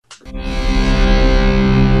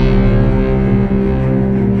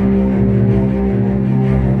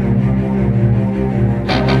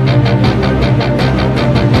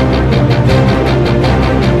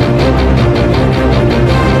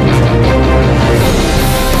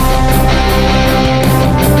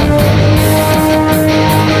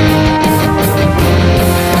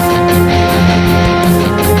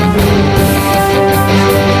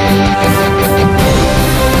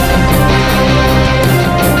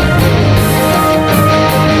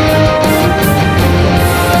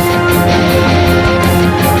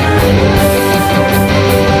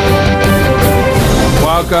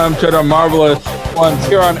Welcome to the Marvelous Ones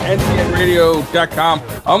here on ntnradio.com.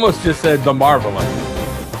 Almost just said the Marvelous.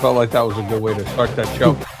 Felt like that was a good way to start that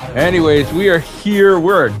show. Anyways, we are here.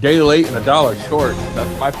 We're a day late and $1 short.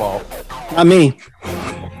 That's my fault. Not me.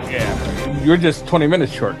 Yeah, you're just 20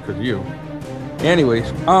 minutes short because of you. Anyways,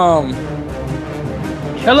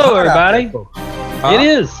 hello everybody. It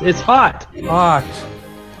is. It's hot. Hot.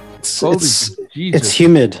 It's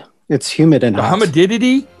humid. It's humid and the hot.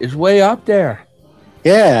 humidity is way up there.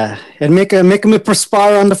 Yeah, and make me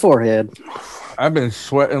perspire on the forehead. I've been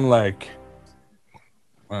sweating like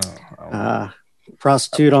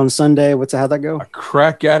Prostitute on Sunday. How'd that go? a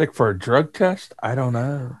crack addict for a drug test. I don't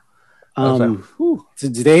know. Do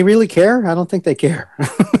they really care? I don't think they care.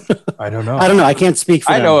 I don't know. I don't know. I can't speak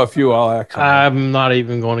for them. I know a few. I'll actually. I'm not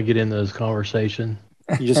even going to get into this conversation.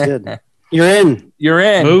 You just did. You're in. You're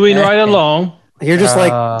in. Moving right along. You're just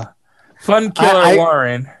like Fun Killer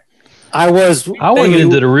Warren. I was. I want to get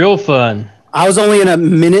into the real fun. I was only in a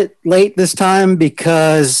minute late this time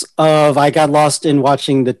because I got lost in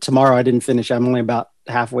watching the Tomorrow. I didn't finish. I'm only about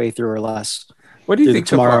halfway through or less. What do you think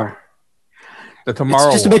Tomorrow? The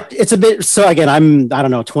Tomorrow. It's just a bit. It's a bit. So again, I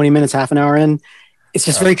don't know, 20 minutes, half an hour in. It's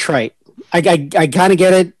just very trite. I kind of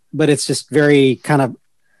get it, but it's just very kind of.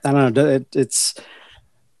 I don't know. It's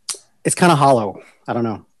kind of hollow. I don't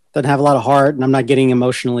know. Doesn't have a lot of heart, and I'm not getting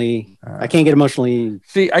emotionally. I can't get emotionally.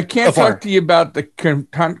 See, I can't talk to you about the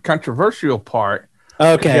controversial part.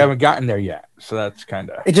 Okay, you haven't gotten there yet, so that's kind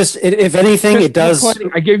of. If anything, it does.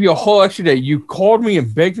 I gave you a whole extra day. You called me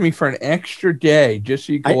and begged me for an extra day just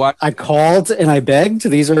so you could watch. I called and I begged.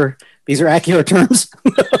 These are accurate terms.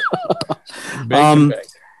 Beg.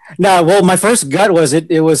 No, well, my first gut was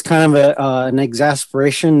it was kind of an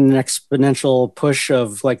exasperation, an exponential push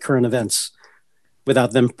of like current events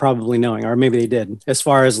without them probably knowing, or maybe they did, as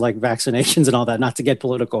far as like vaccinations and all that, not to get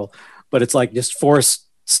political, but it's like just forced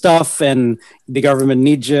stuff and the government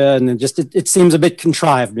needs you. And then just, it seems a bit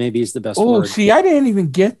contrived, maybe is the best word. Oh, see, I didn't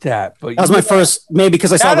even get that. But that was my first, maybe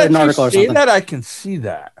because I saw that in an article or something. That I can see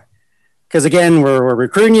that. Because again, we're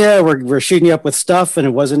recruiting you, we're shooting you up with stuff, and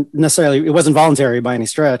it wasn't voluntary by any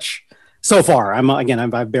stretch. So far, I'm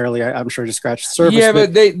sure just scratched the surface. Yeah,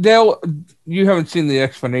 but you haven't seen the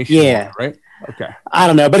explanation. Yeah, right. Okay. I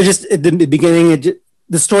don't know, but it just at the beginning,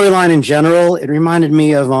 the storyline in general, it reminded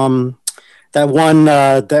me of that one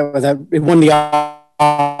that it won the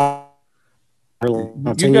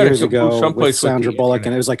 10 years ago with Sandra Bullock,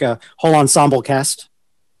 and it was like a whole ensemble cast.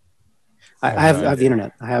 I have the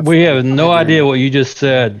internet. We have no idea what you just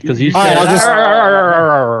said because you said.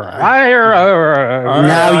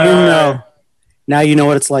 Now you know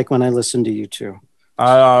what it's like when I listen to you two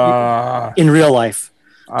in real life.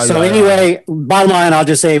 So anyway, bottom line, I'll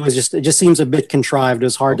just say it just seems a bit contrived. It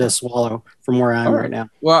was hard to swallow from where I am right now.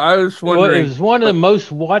 Well, I was wondering. It was one of the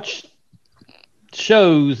most watched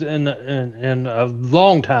shows in a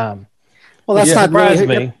long time. Well, that's not surprised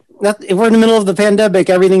me. We're in the middle of the pandemic.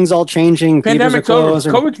 Everything's all changing. Pandemic's over.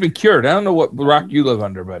 COVID's been cured. I don't know what rock you live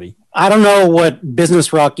under, buddy. I don't know what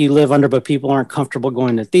business rock you live under, but people aren't comfortable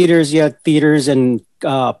going to theaters yet. Theaters and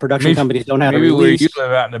production companies don't have a release. Maybe where you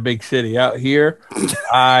live out in a big city. Out here,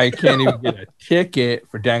 I can't even get a ticket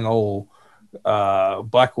for dang old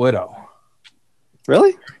Black Widow.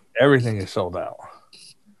 Really? Everything is sold out.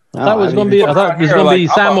 I thought it was going to be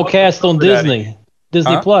simulcast on Disney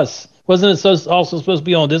Plus. Wasn't it also supposed to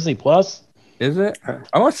be on Disney Plus? Is it?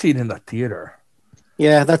 I want to see it in the theater.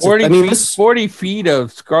 Yeah, that's 40 feet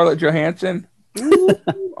of Scarlett Johansson. Ooh,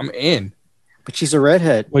 I'm in. But she's a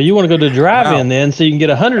redhead. Well, you want to go to the drive-in then, so you can get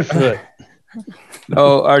 100 foot.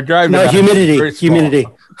 No, our drive-in. No, humidity.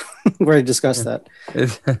 We already discussed that.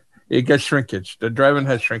 It gets shrinkage. The drive-in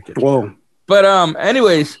has shrinkage. Whoa. But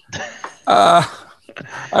anyways, I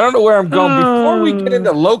don't know where I'm going. Before we get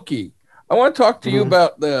into Loki, I want to talk to you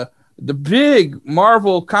about the big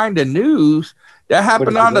Marvel kind of news that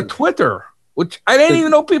happened on the Twitter, which I didn't even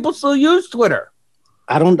know people still use Twitter.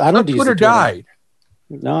 I don't use Twitter died.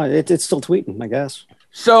 No, it's still tweeting, I guess.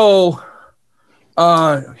 So,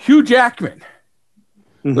 Hugh Jackman,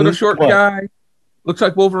 little short guy, looks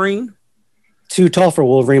like Wolverine. Too tall for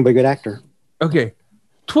Wolverine, but good actor. Okay,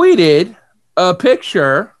 tweeted a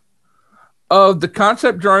picture of the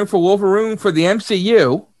concept drawing for Wolverine for the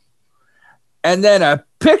MCU. And then a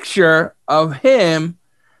picture of him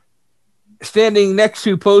standing next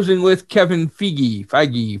to posing with Kevin Feige. I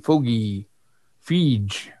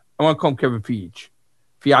want to call him Kevin Feige.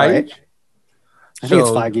 Right. I think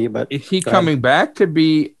it's Feige, but is he coming back to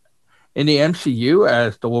be in the MCU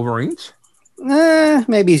as the Wolverines?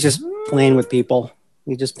 Maybe he's just playing with people.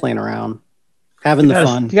 He's just playing around, having the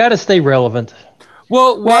fun. You got to stay relevant.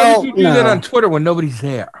 Well, why would you do that on Twitter when nobody's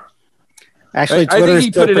there? Actually, I think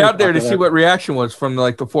he put it out there to see what reaction was from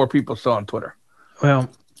like the 4 people saw on Twitter. Well,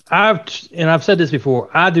 I've said this before.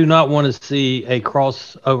 I do not want to see a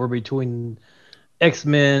crossover between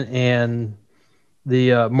X-Men and the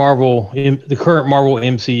the current Marvel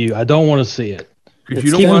MCU. I don't want to see it. Because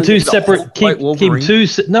you don't want two separate. Keep two.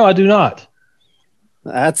 No, I do not.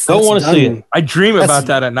 Don't want to see it. I dream about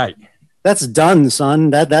that at night. That's done, son.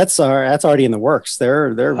 That's already in the works.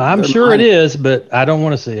 I'm sure it is, but I don't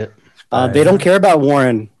want to see it. They don't care about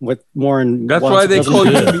Warren. What Warren? That's why they call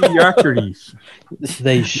you mediocrities.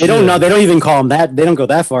 They don't know. They don't even call them that. They don't go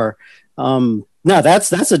that far. No,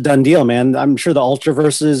 that's a done deal, man. I'm sure the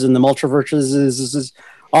Ultraverses and the Multiverses is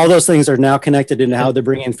all those things are now connected into how they're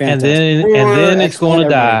bringing Fantastic. And then it's going to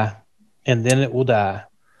die, and then it will die.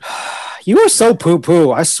 You are so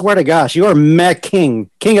poo-poo. I swear to gosh, you are meh king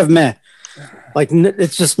of meh. Like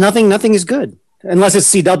it's just nothing is good. Unless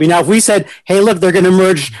it's CW. Now, if we said, "Hey, look, they're going to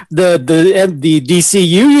merge the DCU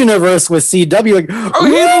universe with CW," like, oh,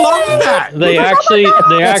 he loves that. They actually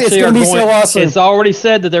are going. So awesome. It's already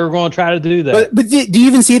said that they were going to try to do that. But do you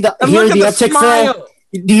even see the uptick? Phil?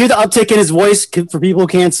 Do you hear the uptick in his voice for people who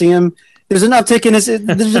can't see him? There's an uptick in his.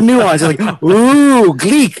 There's a nuance. It's like, ooh,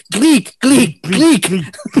 gleek.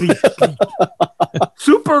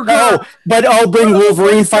 Supergirl. Bring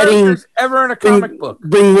Wolverine fighting ever in a comic book.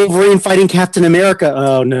 Bring Wolverine fighting Captain America.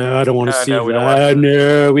 Oh no, I don't want to see that.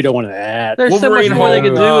 No, we don't want that. There's Wolverine so much more they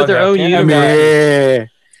could do with their own universe.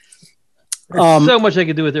 There's so much they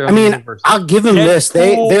could do with their own universe. I'll give them this.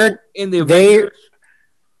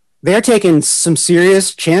 They're taking some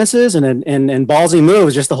serious chances and ballsy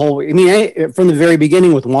moves. Just the whole. I mean, from the very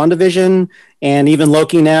beginning with WandaVision and even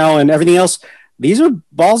Loki now and everything else. These are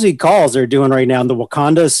ballsy calls they're doing right now in the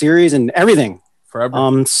Wakanda series and everything.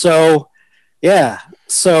 Forever. So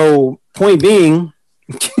point being,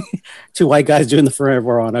 2 white guys doing the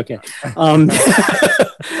forever on. Okay.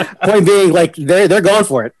 Point being, like they're going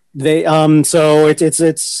for it. They so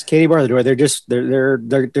it's Katie bar the door.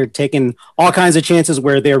 They're taking all kinds of chances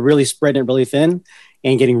where they're really spreading it really thin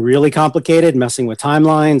and getting really complicated, messing with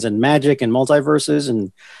timelines and magic and multiverses,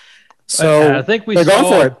 and so I think they're going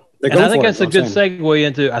for it. And I think that's a good segue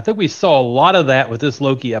into. I think we saw a lot of that with this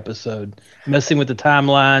Loki episode, messing with the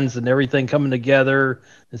timelines and everything coming together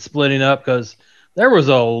and splitting up, because there was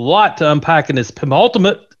a lot to unpack in this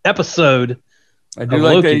penultimate episode. I do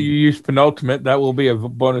like Loki. That you use penultimate. That will be a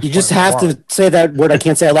bonus. You just have to say that word. I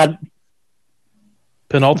can't say out loud.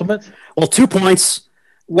 Penultimate? Well, 2 points.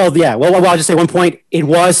 Well, yeah. Well, I'll just say 1 point. It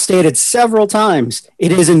was stated several times.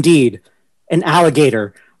 It is indeed an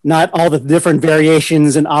alligator. Not all the different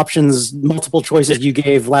variations and options, multiple choices you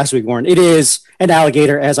gave last week, Warren. It is an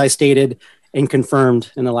alligator, as I stated and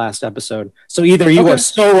confirmed in the last episode. So either you are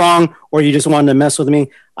so wrong or you just wanted to mess with me.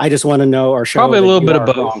 I just want to know or show. Probably a little bit of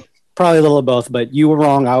both. Wrong. Probably a little of both, but you were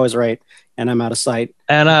wrong. I was right. And I'm out of sight.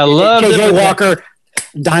 And I loved JJ Walker,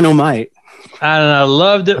 dynamite. And I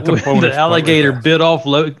loved it when the alligator bit off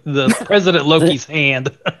the President Loki's hand.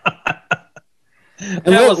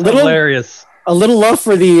 That was hilarious. A little love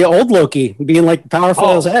for the old Loki being like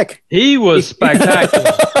powerful as heck. He was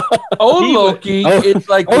spectacular. Loki, it's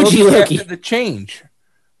like Loki after the change,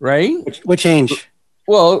 right? What change?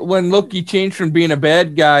 Well, when Loki changed from being a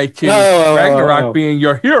bad guy to Ragnarok being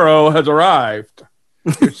your hero has arrived.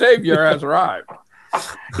 Your savior has arrived.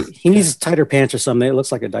 He needs tighter pants or something. It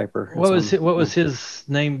looks like a diaper. What was his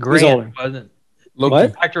name? Grant, wasn't it? Loki.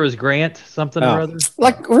 What? The actor was Grant something or other.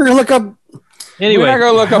 Like we're gonna look up. Anyway, we're not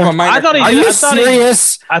gonna look up a minor. Are you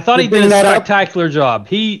serious? I thought he did a spectacular job.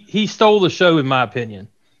 He stole the show, in my opinion.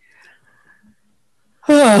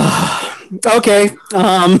 Okay.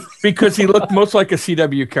 Because he looked most like a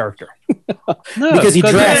CW character. No, because he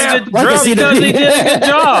dressed like a CW. Because he did a good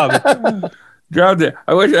job. Dropped it.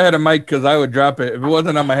 I wish I had a mic because I would drop it if it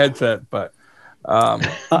wasn't on my headset. But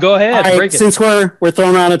go ahead. Right, break it. Since we're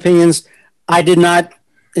throwing around opinions, I did not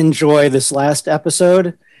enjoy this last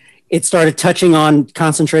episode. It started touching on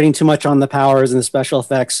concentrating too much on the powers and the special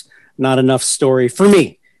effects, not enough story for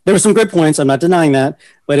me. There were some good points. I'm not denying that,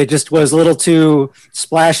 but it just was a little too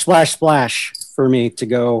splash for me to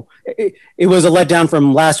go. It was a letdown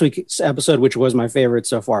from last week's episode, which was my favorite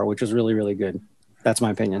so far, which was really, really good. That's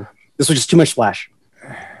my opinion. This was just too much splash.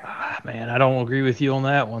 Man, I don't agree with you on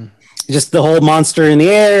that one. Just the whole monster in the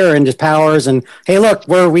air and just powers and hey, look,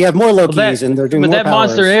 we have more Lokis and they're doing more powers. But that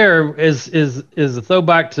monster air is a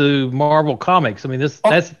throwback to Marvel Comics. I mean, that's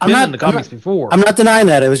been in the comics before. I'm not denying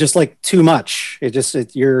that. It was just like too much.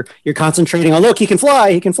 You're concentrating on look, he can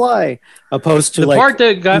fly, opposed to the part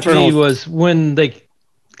that got me was when they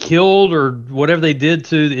killed or whatever they did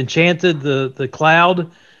to enchanted the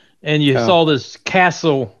cloud, and you saw this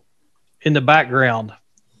castle in the background.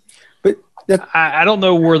 But I don't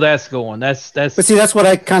know where that's going. That's. But see, that's what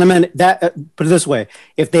I kind of meant. That put it this way: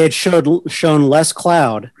 if they had shown less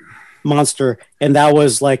cloud monster, and that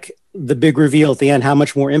was like the big reveal at the end, how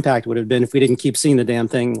much more impact would have been if we didn't keep seeing the damn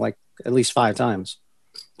thing like at least 5 times?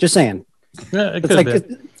 Just saying. Yeah,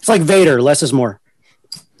 it's like Vader. Less is more.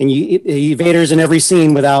 And Vader's in every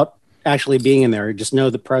scene without actually being in there. You just know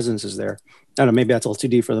the presence is there. I don't know. Maybe that's a little too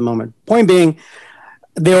deep for the moment. Point being,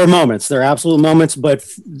 there were moments. There are absolute moments, but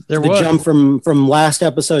the jump from last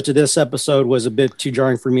episode to this episode was a bit too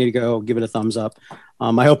jarring for me to go give it a thumbs up.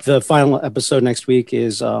 I hope the final episode next week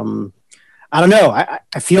is. I don't know. I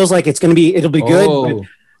feels like it'll be good.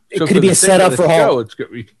 But could it be a setup for all? It's going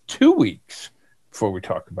to be 2 weeks before we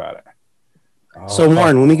talk about it. So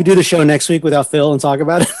Warren, when we could do the show next week without Phil and talk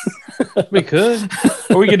about it, we could.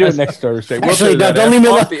 Or we can do it next Thursday. Actually, don't leave me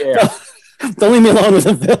alone. Don't leave me alone with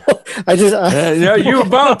him, Phil. I just no, you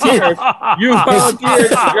volunteered. You volunteered.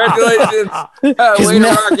 Congratulations, way to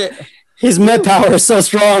rock it. His med power is so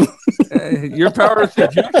strong. Your power of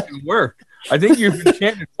suggestion worked. I think you've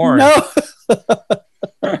enchanted Warren. No.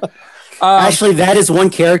 Actually, that is one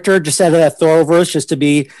character just out of that Thorverse, just to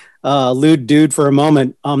be lewd dude for a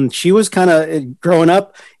moment. She was kind of growing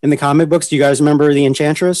up in the comic books. Do you guys remember the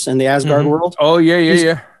Enchantress and the Asgard world? Oh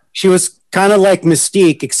yeah. She was kind of like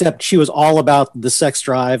Mystique, except she was all about the sex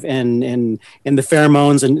drive and the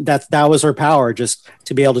pheromones, and that was her power, just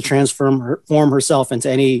to be able to transform herself into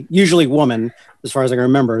any, usually woman, as far as I can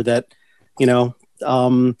remember. That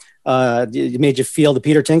it made you feel the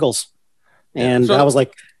Peter tingles, and I was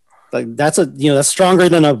like that's stronger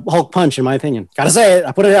than a Hulk punch, in my opinion. Gotta say it.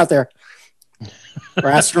 I put it out there. Or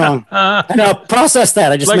as strong. I know. Process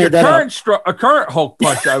that. I just made that up. A current Hulk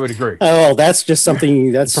punch, I would agree. Oh, that's just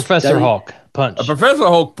something that's Professor Hulk punch. A Professor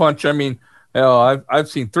Hulk punch. I mean, I've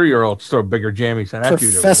seen 3-year-olds throw bigger jammies than that.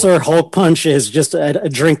 Professor Hulk punch is just a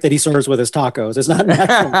drink that he serves with his tacos. It's not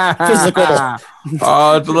natural, physical.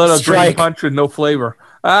 Oh, it's a little green punch with no flavor.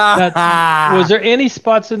 Was there any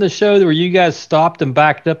spots in the show where you guys stopped and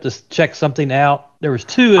backed up to check something out? There was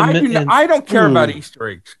 2. I don't care about Easter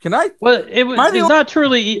eggs. Can I? Well, it's not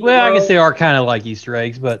truly. Well, I guess they are kind of like Easter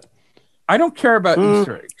eggs, but I don't care about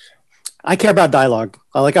Easter eggs. I care about dialogue.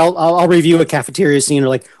 I'll review a cafeteria scene, or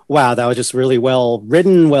like, wow, that was just really well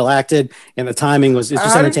written, well acted, and the timing was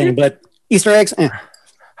just entertaining. But Easter eggs,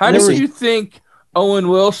 How did you think Owen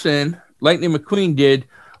Wilson, Lightning McQueen, did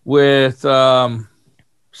with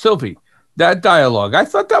Sylvie? That dialogue, I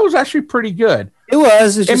thought that was actually pretty good. It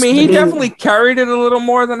was. He definitely carried it a little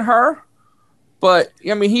more than her, but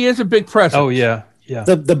he is a big presence. Oh yeah.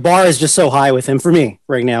 The bar is just so high with him for me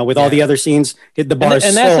right now. With all the other scenes, the bar is so high.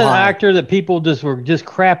 And that's an actor that people were just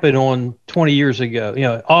crapping on 20 years ago.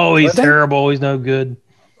 He's terrible. He's no good.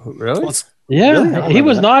 Really? Really? He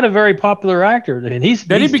was not a very popular actor, and he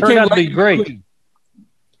turned out to be great. McQueen.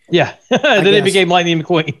 Yeah, then he became Lightning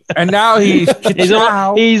McQueen, and now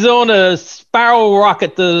he's on a spiral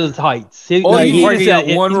rocket to the heights. He's probably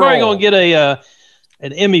going to get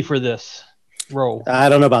an Emmy for this role. I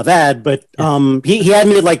don't know about that, but he had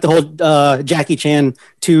me like the whole Jackie Chan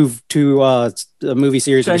two movie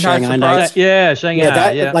series with Shanghai Nights.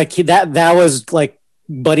 Shanghai. That was like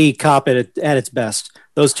buddy cop at its best.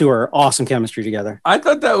 Those two are awesome chemistry together. I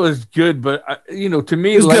thought that was good, but to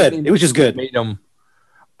me, it was good. It was just good. Made him.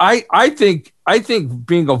 I think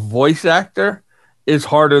being a voice actor is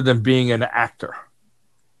harder than being an actor.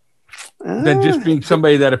 Than just being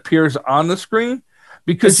somebody that appears on the screen,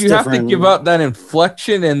 because you have to give out that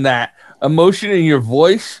inflection and that emotion in your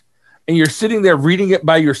voice, and you're sitting there reading it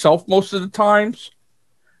by yourself most of the times.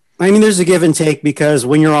 I mean, there's a give and take, because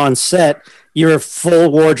when you're on set, you're a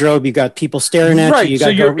full wardrobe. You got people staring at you.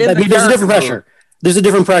 There's a different pressure. There's a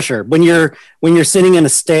different pressure when you're sitting in a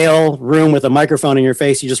stale room with a microphone in your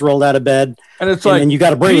face. You just rolled out of bed, and then you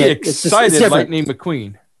got to bring it. Excited, it's Lightning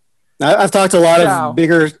McQueen. I've talked to a lot of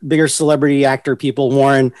bigger celebrity actor people,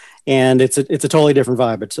 Warren, and it's a totally different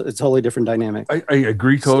vibe. It's a totally different dynamic. I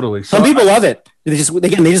agree totally. Some people love it. They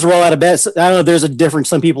just roll out of bed. I don't know. There's a difference.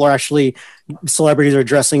 Some people are actually celebrities are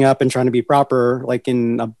dressing up and trying to be proper, like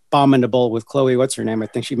in Abominable with Chloe. What's her name? I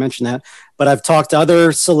think she mentioned that. But I've talked to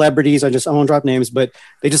other celebrities. I won't drop names, but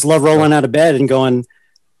they just love rolling out of bed and going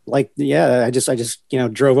like, yeah, I just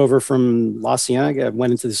drove over from La Cienega,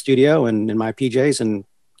 went into the studio and in my PJs and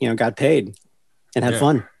got paid and had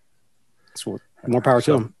fun. So more power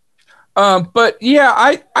to them. But yeah,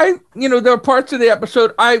 I there were parts of the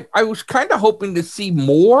episode I was kind of hoping to see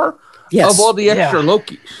more of all the extra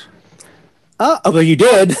Lokis. Although you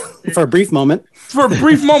did for a brief moment. for a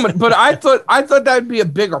brief moment, but I thought that'd be a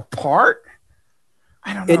bigger part.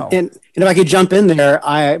 I don't know. And if I could jump in there,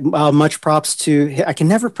 I much props to, I can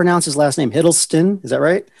never pronounce his last name, Hiddleston. Is that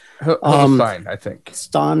right? Hiddleston, I think.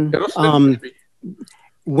 Ston.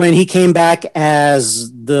 When he came back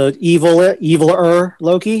as the eviler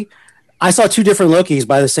Loki, I saw two different Lokis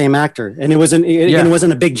by the same actor, and it wasn't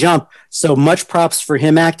a big jump. So much props for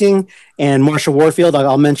him acting. And Marsha Warfield,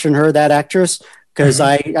 I'll mention her, that actress, because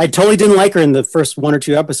I totally didn't like her in the first one or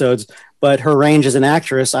two episodes, but her range as an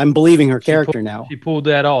actress, I'm believing her character now. She pulled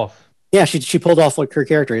that off. Yeah, she pulled off like her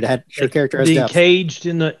character. It had her character as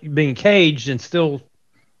being caged and still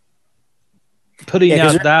putting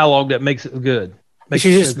out dialogue that makes it good.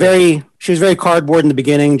 She was very cardboard in the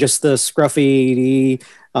beginning, just the scruffy,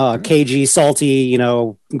 cagey, salty,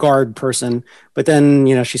 guard person. But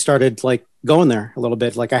then, she started like going there a little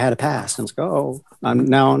bit, like I had a pass, and it's like, oh,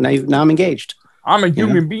 now I'm engaged. I'm a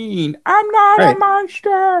human being. I'm not a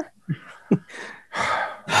monster.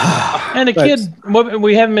 And the kid,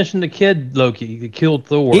 we haven't mentioned the kid Loki that killed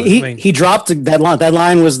Thor. He dropped that line. That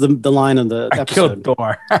line was the line of the episode. I killed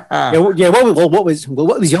Thor. What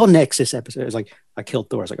was your next this episode? It was like, I killed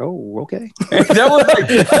Thor. I was like, oh, okay. that was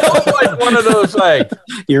like one of those like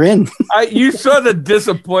you're in. You saw the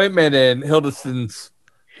disappointment in Hiddleston's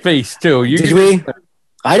face too. Did we?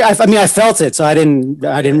 I mean, I felt it, so I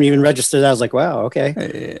didn't even register that. I was like, wow,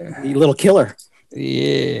 okay, you little killer.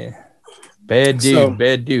 Yeah. Bad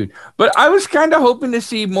dude. But I was kind of hoping to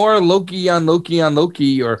see more Loki on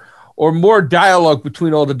Loki, or more dialogue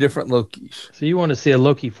between all the different Lokis. So you want to see a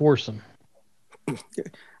Loki foursome?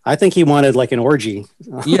 I think he wanted like an orgy.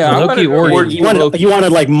 Yeah, Loki orgy. You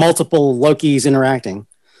wanted like multiple Lokis interacting.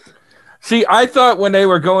 See, I thought when they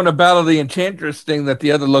were going to battle the Enchantress thing that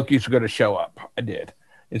the other Lokis were going to show up. I did,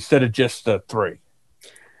 instead of just the three.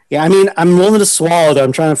 Yeah, I mean, I'm willing to swallow it.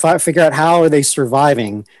 I'm trying to figure out how are they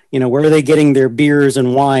surviving. Where are they getting their beers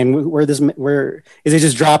and wine? Where is it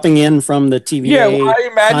just dropping in from the TVA I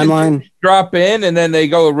imagine timeline? Drop in and then they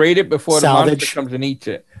go raid it before Salvage. The monster comes and eats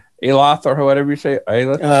it. Eloth or whatever you say.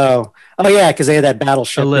 Oh yeah, because they had that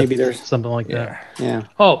battleship. Maybe there's something like that. Yeah.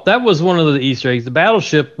 Oh, that was one of the Easter eggs. The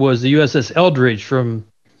battleship was the USS Eldridge from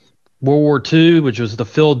World War II, which was the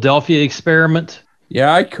Philadelphia experiment.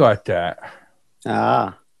 Yeah, I caught that.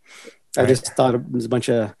 I just thought it was a bunch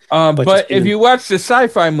of. But if you watch the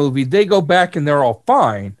sci-fi movie, they go back and they're all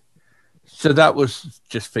fine. So that was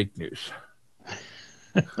just fake news.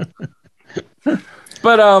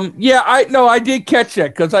 But I did catch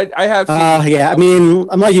that because I have. I mean,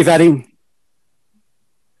 I'm like you've had him.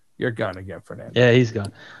 You're gone again, Fernando. Yeah, he's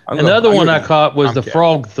gone. Another one I caught was the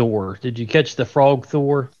Frog Thor. Did you catch the Frog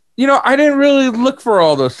Thor? I didn't really look for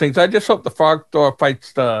all those things. I just hope the Frog Thor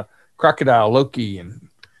fights the crocodile Loki and.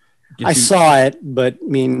 I saw it, but I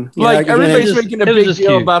mean, everybody's making a big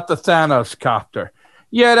deal about the Thanos copter.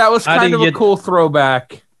 Yeah, that was kind of a cool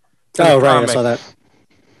throwback. Oh, right, I saw that.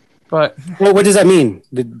 But what does that mean?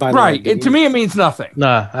 To me, it means nothing.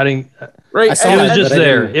 Nah, I didn't. Right, it was just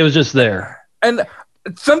there. It was just there. And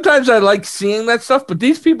sometimes I like seeing that stuff, but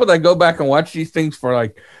these people that go back and watch these things for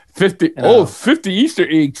like 50 Easter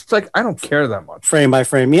eggs, it's like I don't care that much. Frame by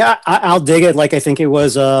frame, yeah, I'll dig it. Like I think it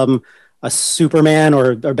was a Superman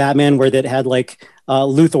or Batman where that had like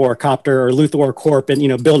Luthor copter or Luthor corp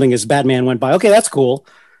and building as Batman went by. Okay, that's cool.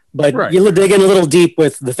 But you dig in a little deep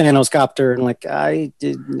with the Thanos copter and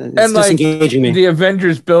it's disengaging me. The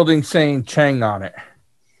Avengers building saying Chang on it.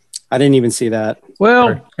 I didn't even see that.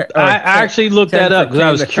 Well, I actually looked that up because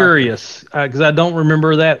I was curious because I don't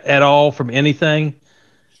remember that at all from anything.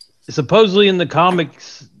 Supposedly in the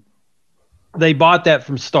comics, they bought that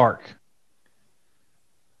from Stark.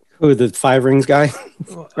 Who, the Five Rings guy?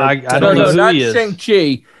 I don't know who he is. Not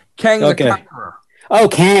Shang-Chi. Kang the Conqueror. Oh,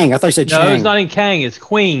 Kang. I thought you said Chang. No, it's not in Kang. It's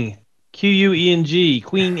Queen. Queng.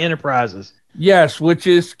 Queen Enterprises. Yes, which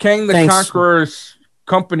is Kang the Conqueror's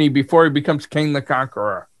company before he becomes King the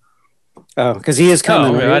Conqueror. Oh, because he is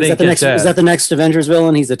coming. Right? Is that the next Avengers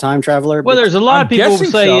villain? He's the time traveler. Well, there's a lot of people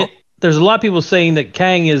saying there's a lot of people saying that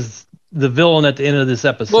Kang is the villain at the end of this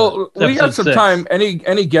episode. Well, we got some time.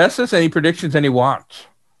 Any guesses? Any predictions? Any wants?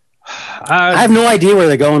 I have no idea where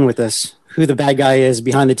they're going with this. Who the bad guy is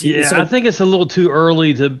behind the TV? Yeah, I think it's a little too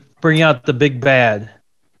early to bring out the big bad.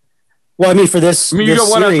 Well, I mean, for this, you got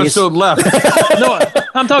one episode left. No,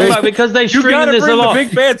 I'm talking about because they stringing this along. The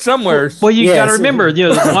big bad somewhere. Well, you got to remember,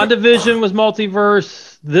 WandaVision was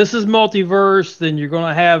multiverse. This is multiverse. Then you're going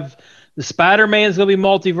to have the Spider-Man's going to be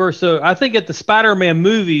multiverse. So I think at the Spider-Man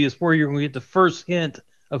movie is where you're going to get the first hint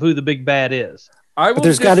of who the big bad is. I will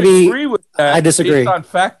disagree with that. I disagree based on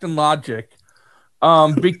fact and logic,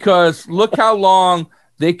 because look how long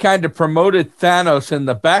they kind of promoted Thanos in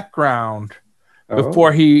the background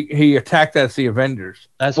before he attacked as the Avengers.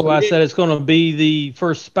 That's why I said it's going to be the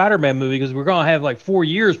first Spider-Man movie, because we're going to have like 4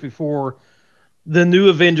 years before the new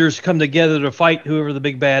Avengers come together to fight whoever the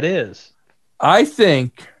big bad is. I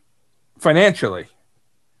think financially,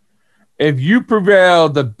 if you prevail,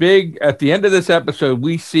 at the end of this episode,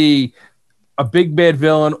 we see a big bad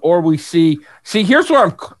villain, or we see, here's where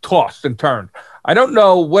I'm tossed and turned. I don't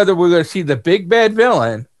know whether we're going to see the big bad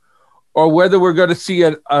villain or whether we're going to see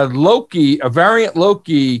a Loki, a variant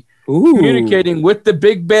Loki, communicating with the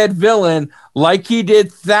big bad villain like he did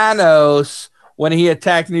Thanos when he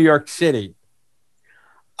attacked New York City.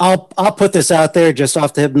 I'll put this out there just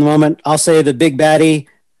off the hip of the moment. I'll say the big baddie,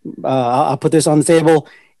 I'll put this on the table,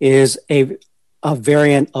 is a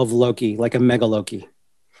variant of Loki, like a mega Loki.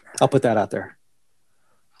 I'll put that out there.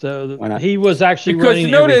 So he was actually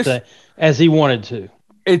running everything as he wanted to.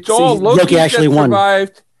 It's all Loki actually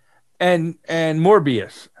survived and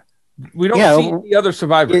Morbius. We don't see the other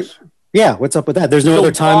survivors. What's up with that? There's no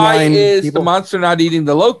other timeline. Why is the monster not eating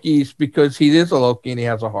the Lokis? Because he is a Loki and he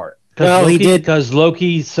has a heart. Well, he did. Because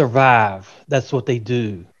Loki survived. That's what they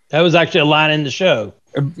do. That was actually a line in the show.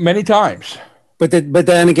 Many times. But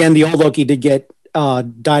then again, the old Loki did get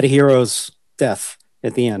died a hero's death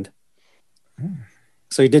at the end.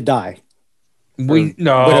 So he did die. We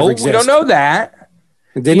don't know that.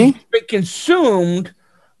 Didn't he? He's been consumed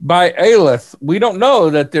by Aelith. We don't know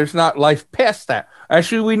that there's not life past that.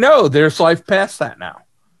 Actually, we know there's life past that now.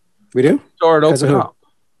 We do? So it opened up.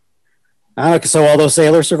 So all those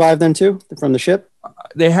sailors survived then too from the ship?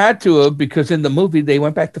 They had to have, because in the movie they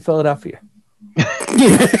went back to Philadelphia.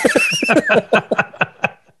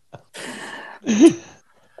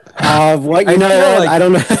 I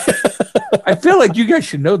don't know. I feel like you guys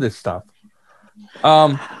should know this stuff.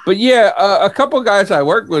 But yeah, a couple of guys I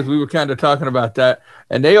worked with, we were kind of talking about that,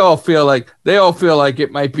 and they all feel like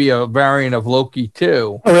it might be a variant of Loki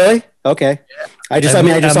too. Oh, really? Okay. I just saw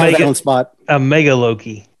that on spot. A mega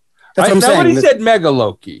Loki. That's what I'm saying. Nobody said mega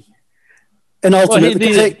Loki. An ultimate.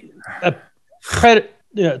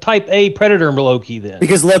 Type A Predator Loki then.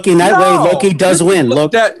 Because Loki, in that way, Loki does win.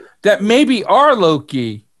 That maybe our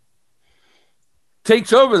Loki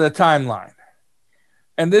takes over the timeline.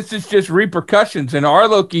 And this is just repercussions. And our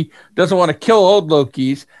Loki doesn't want to kill old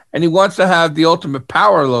Lokis, and he wants to have the ultimate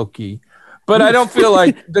power Loki. But I don't feel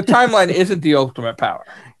like the timeline isn't the ultimate power.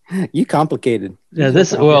 You complicated. Yeah,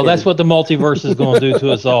 that's what the multiverse is going to do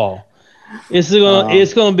to us all. It's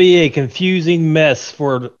going to be a confusing mess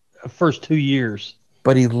for the first 2 years.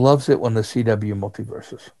 But he loves it when the CW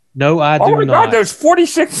multiverses. No, I do not. Oh my God, there's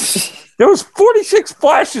 46. There was 46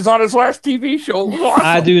 flashes on his last TV show. Awesome.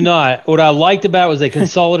 I do not. What I liked about it was they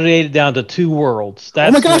consolidated down to 2 worlds.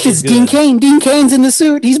 Oh my gosh, it's Dean Cain. Dean Cain's in the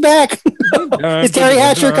suit. He's back. Is Terry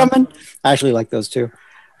Hatcher coming? I actually like those too.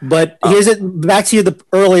 But here's it. Back to the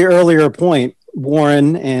earlier point,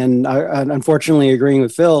 Warren, and unfortunately agreeing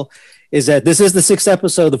with Phil, is that this is the 6th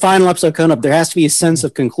episode, the final episode coming up. There has to be a sense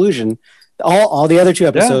of conclusion. All the other 2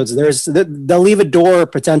 episodes, they'll leave a door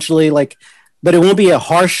potentially, but it won't be a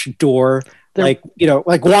harsh door. Like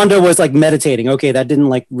Wanda was like meditating. Okay, that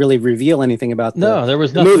didn't really reveal anything about there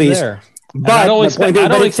was nothing movies. There. But I don't expect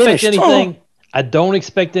anything. I don't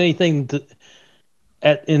expect anything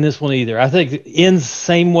in this one either. I think it ends the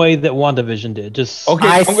same way that WandaVision did.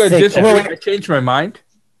 I'm going to disagree. I changed my mind.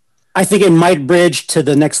 I think it might bridge to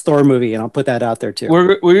the next Thor movie, and I'll put that out there too.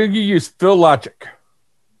 We're going to use Phil logic.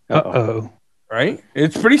 Uh-oh. Right?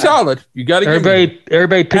 It's pretty solid. You got to everybody pick your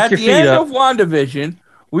feet up. At the end of WandaVision,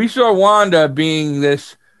 we saw Wanda being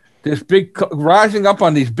this big, rising up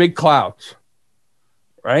on these big clouds.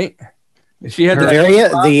 Right? And she had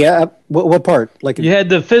what part? You had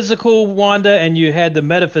the physical Wanda and you had the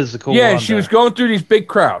metaphysical Wanda. Yeah, she was going through these big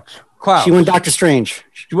clouds. She went Doctor Strange.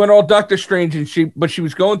 She went all Doctor Strange, but she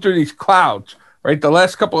was going through these clouds. Right? The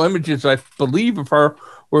last couple images I believe of her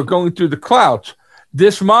were going through the clouds.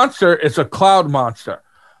 This monster is a cloud monster.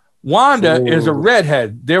 Wanda is a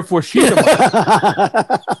redhead, therefore she's a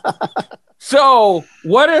monster. So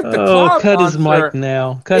what if the cloud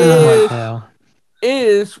monster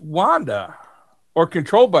is Wanda or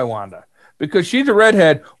controlled by Wanda? Because she's a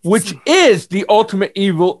redhead, which is the ultimate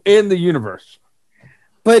evil in the universe.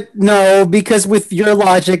 But no, because with your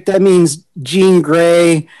logic, that means Jean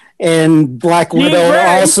Grey and Black Widow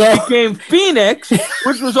also became Phoenix,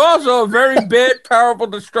 which was also a very bad, powerful,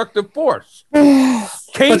 destructive force.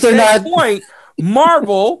 Case in point,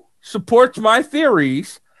 Marvel supports my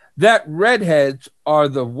theories that redheads are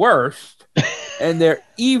the worst, and they're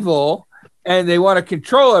evil, and they want to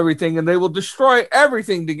control everything, and they will destroy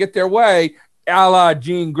everything to get their way, a la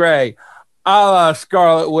Jean Grey. a la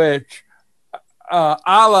Scarlet Witch, a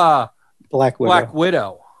la Black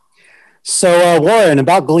Widow. So, Warren,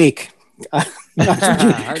 about Gleek.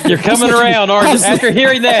 You're coming around, aren't you? After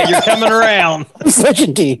hearing that, you're coming around. I'm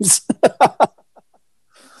switching teams.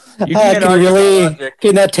 Can he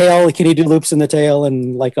in that tail? Can he do loops in the tail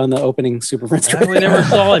and like on the opening Super Friends? We never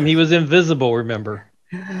saw him. He was invisible. Remember?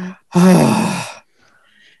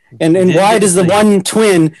 And why does the one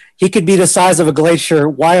twin? He could be the size of a glacier.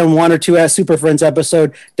 Why on one or two Super Friends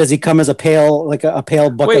episode does he come as a pale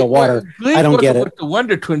bucket of water? I don't get it. With the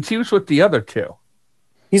Wonder Twins, he was with the other two.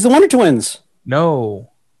 He's the Wonder Twins.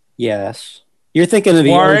 No. Yes, you're thinking of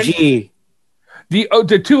the Warren, OG.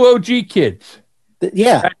 The two OG kids. They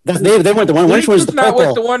went the one. Which was the not purple.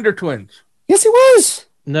 with the Wonder Twins? Yes, he was.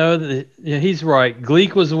 No, he's right.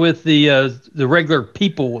 Gleek was with the regular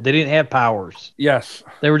people. They didn't have powers. Yes,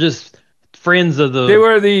 they were just friends of the. They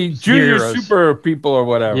were the junior heroes. Super people or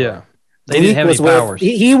whatever. Yeah, they didn't have any powers.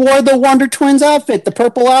 He wore the Wonder Twins outfit, the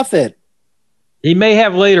purple outfit. He may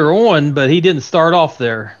have later on, but he didn't start off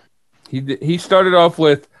there. He started off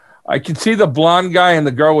with. I can see the blonde guy and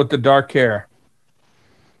the girl with the dark hair.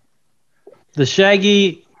 The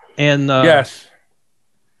Shaggy and yes.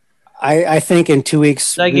 I think in 2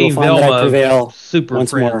 weeks Shaggy we will find that I prevail super once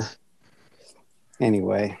friends. more.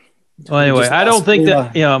 Anyway. Well, I don't think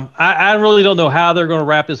that I really don't know how they're going to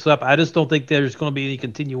wrap this up. I just don't think there's going to be any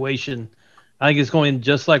continuation. I think it's going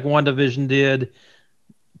just like WandaVision did,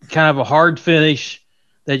 kind of a hard finish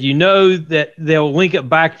that that they'll link it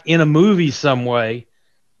back in a movie some way,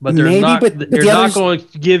 but they're not going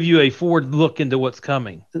to give you a forward look into what's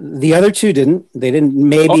coming. The other two didn't. They didn't.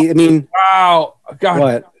 Maybe. I mean, wow, God,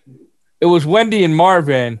 what? It was Wendy and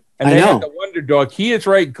Marvin, and they had the Wonder Dog. He is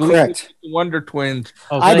right. Correct. The Wonder Twins.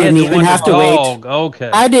 Oh, so I didn't even have to wait.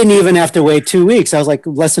 Okay. I didn't even have to wait 2 weeks. I was like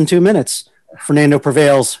less than 2 minutes. Fernando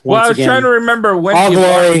prevails. Well, I was trying to remember Wendy and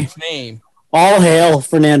Marvin's name. All hail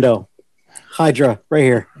Fernando. Hydra, right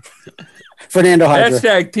here. Fernando Hydra.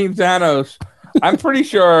 Hashtag Team Thanos. I'm pretty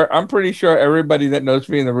sure everybody that knows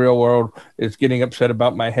me in the real world is getting upset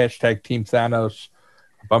about my hashtag Team Thanos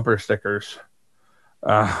bumper stickers.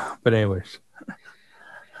 But anyways.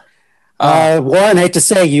 Warren, I hate to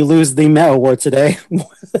say you lose the Met Award today.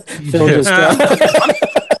 Phil just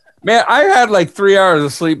Man, I had like 3 hours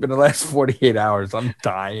of sleep in the last 48 hours. I'm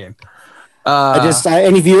dying.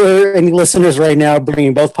 Any listeners right now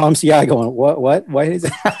bringing both palms to the eye going, what is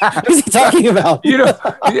it? What is he talking about?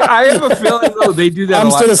 I have a feeling though they do that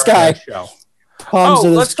palms a lot to the sky. Show. Palms to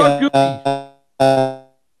the let's sky. Talk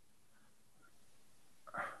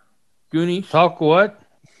Goonies. Talk what?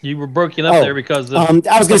 You were broken up there because I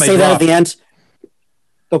was going to say that at the end.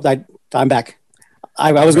 I'm back.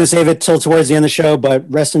 I was going to save it till towards the end of the show,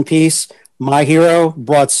 but rest in peace. My hero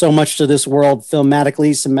brought so much to this world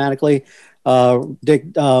thematically,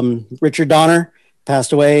 Richard Donner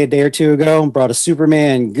passed away a day or two ago. Brought a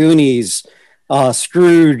Superman, Goonies,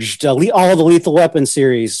 Scrooge, all the Lethal Weapon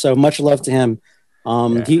series. So much love to him.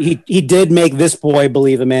 He did make this boy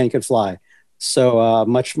believe a man could fly. So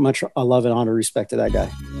much love and honor, respect to that guy.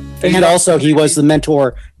 And also he was the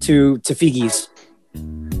mentor to Figgies.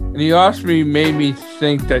 And he also made me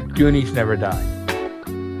think that Goonies never died.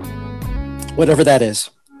 Whatever that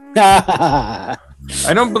is. I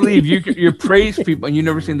don't believe you praise people and you've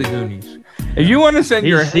never seen the Goonies. If you want to send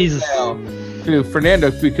your email to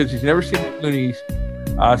Fernando because he's never seen the Goonies,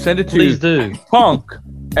 send it to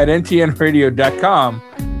punk@ntnradio.com.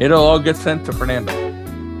 It'll all get sent to Fernando.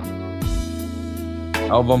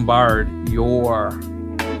 I'll bombard your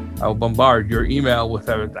email with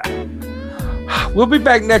everything. We'll be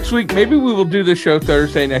back next week. Maybe we will do the show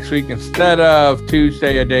Thursday next week instead of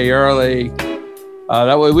Tuesday a day early.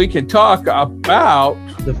 That way we can talk about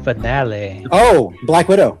the finale. Oh, Black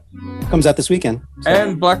Widow comes out this weekend. So.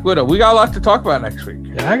 And Black Widow. We got a lot to talk about next week.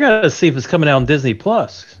 Yeah, I got to see if it's coming out on Disney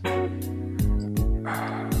Plus. Because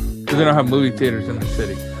they don't have movie theaters in the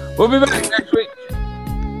city. We'll be back next week.